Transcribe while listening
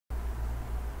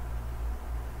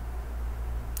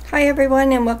Hi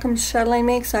everyone and welcome to Chatelain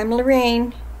Makes. I'm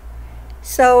Lorraine.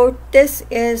 So this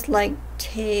is like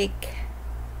take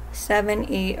 7,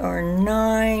 8, or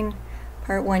 9,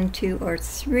 part 1, 2, or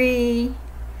 3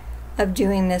 of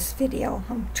doing this video.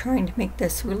 I'm trying to make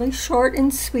this really short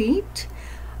and sweet.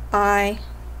 I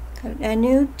got a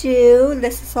new do.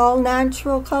 This is all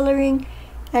natural coloring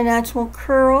and natural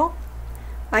curl.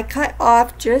 I cut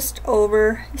off just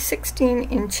over 16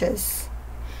 inches.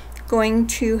 Going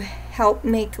to help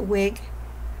make wigs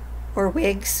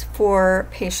for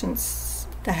patients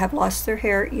that have lost their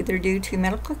hair either due to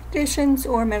medical conditions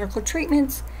or medical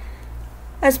treatments.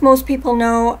 As most people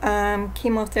know,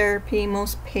 chemotherapy,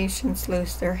 most patients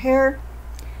lose their hair,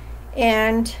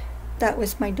 and that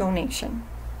was my donation.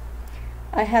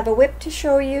 I have a WIP to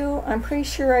show you. I'm pretty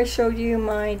sure I showed you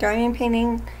my diamond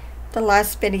painting the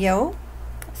last video.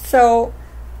 So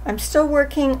I'm still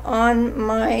working on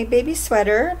my baby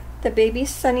sweater, the baby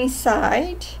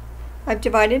Sunnyside. I've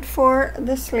divided for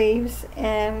the sleeves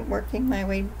and working my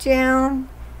way down.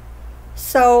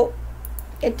 So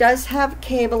it does have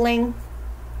cabling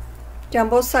down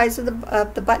both sides of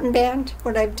the button band.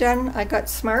 What I've done, I got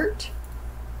smart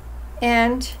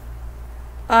and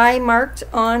I marked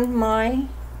on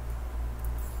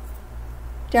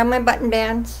down my button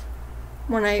bands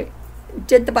when I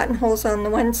did the buttonholes on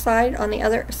the one side. On the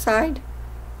other side,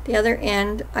 the other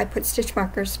end, I put stitch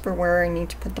markers for where I need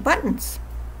to put the buttons.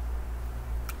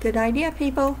 Good idea,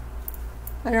 people.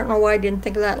 I don't know why I didn't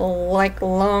think of that like a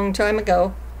long time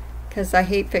ago, because I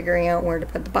hate figuring out where to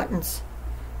put the buttons.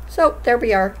 So there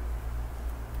we are.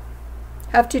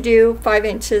 Have to do 5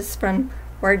 inches from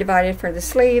where I divided for the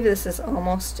sleeve. This is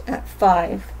almost at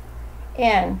 5.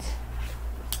 And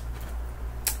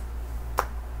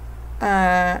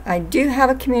I do have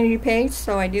a community page,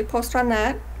 so I do post on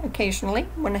that occasionally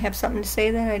when I have something to say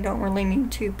that I don't really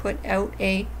need to put out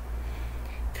a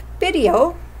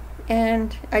video.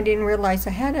 And I didn't realize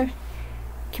I had a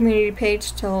community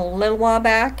page till a little while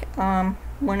back.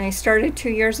 When I started 2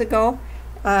 years ago,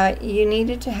 you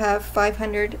needed to have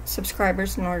 500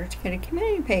 subscribers in order to get a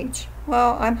community page.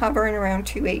 Well, I'm hovering around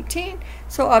 218,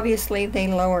 so obviously they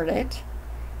lowered it,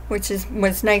 which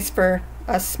was nice for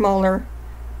us smaller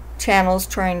channels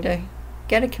trying to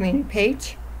get a community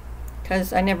page,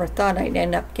 because I never thought I'd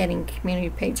end up getting a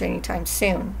community page anytime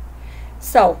soon.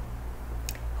 So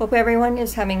hope everyone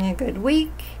is having a good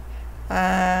week.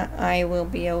 I will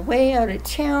be away out of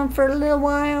town for a little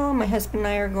while. My husband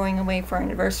and I are going away for our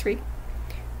anniversary,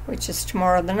 which is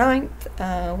tomorrow the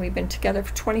 9th. We've been together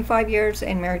for 25 years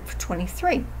and married for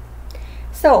 23.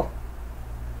 So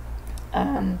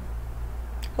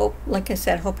like I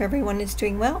said, hope everyone is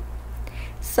doing well.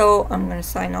 So I'm going to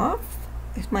sign off.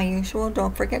 As my usual,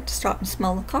 don't forget to stop and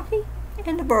smell the coffee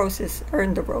and the roses,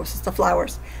 the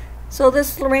flowers. So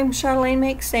this is Lorraine from Chatelain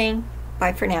Makes saying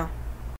bye for now.